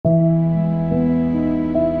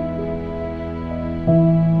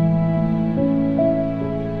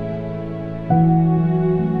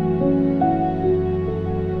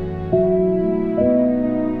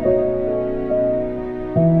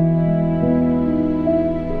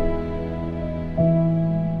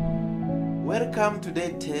Welcome to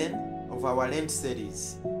day 10 of our Lent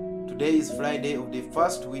series. Today is Friday of the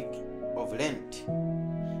first week of Lent,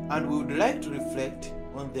 and we would like to reflect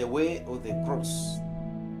on the way of the cross.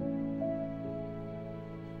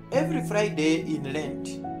 Every Friday in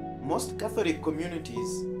Lent, most Catholic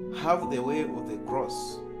communities have the way of the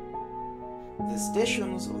cross. The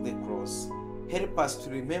stations of the cross help us to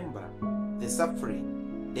remember the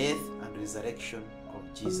suffering, death, and resurrection of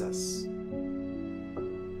Jesus.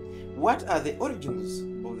 What are the origins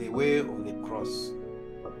of the way of the cross?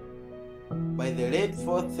 By the late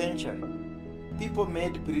 4th century, people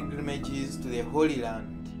made pilgrimages to the Holy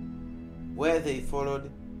Land, where they followed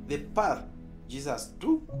the path Jesus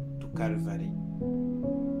took to Calvary.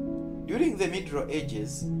 During the Middle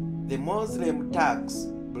Ages, the Muslim Turks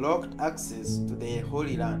blocked access to the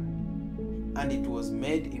Holy Land, and it was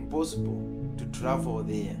made impossible to travel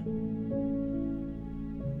there.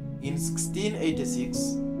 In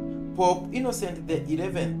 1686, Pope Innocent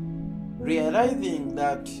XI, realizing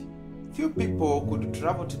that few people could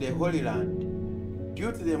travel to the Holy Land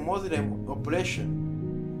due to the Muslim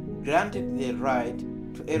oppression, granted the right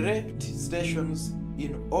to erect stations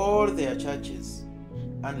in all their churches,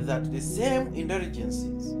 and that the same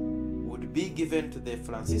indulgences would be given to the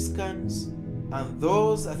Franciscans and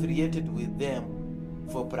those affiliated with them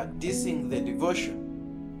for practicing the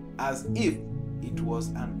devotion as if it was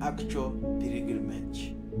an actual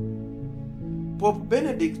pilgrimage. Pope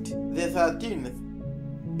Benedict XIII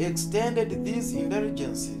extended these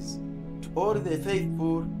indulgences to all the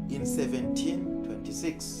faithful in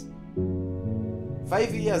 1726.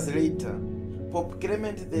 5 years later, Pope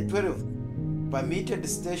Clement XII permitted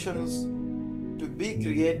stations to be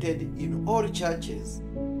created in all churches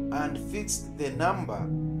and fixed the number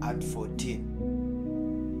at 14.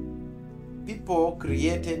 People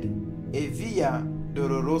created a Via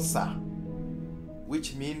Dolorosa,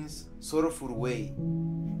 which means sorrowful way,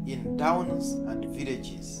 in towns and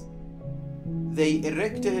villages. They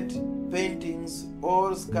erected paintings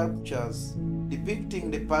or sculptures depicting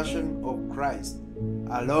the Passion of Christ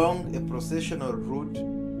along a processional route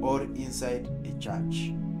or inside a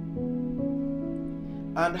church.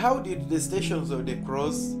 And how did the stations of the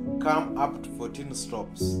cross come up to 14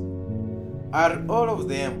 stops? Are all of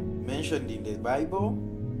them mentioned in the Bible?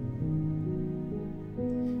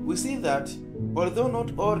 We see that although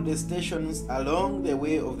not all the stations along the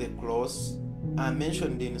way of the cross are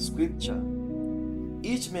mentioned in Scripture,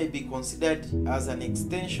 each may be considered as an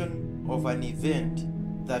extension of an event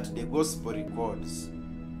that the Gospel records.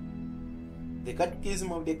 The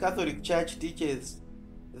Catechism of the Catholic Church teaches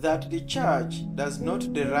that the Church does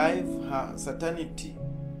not derive her certainty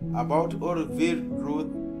about all revealed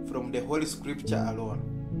truth from the Holy Scripture alone.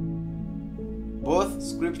 Both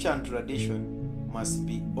Scripture and tradition must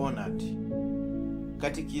be honored.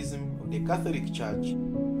 Catechism of the Catholic Church,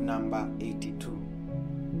 number 82.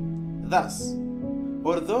 Thus,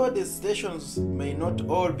 although the stations may not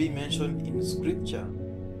all be mentioned in Scripture,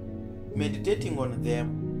 meditating on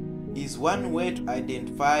them is one way to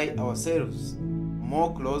identify ourselves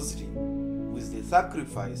more closely with the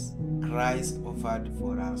sacrifice Christ offered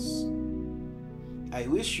for us. I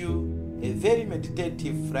wish you a very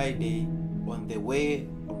meditative Friday on the way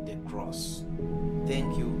of the cross.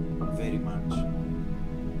 Thank you very much.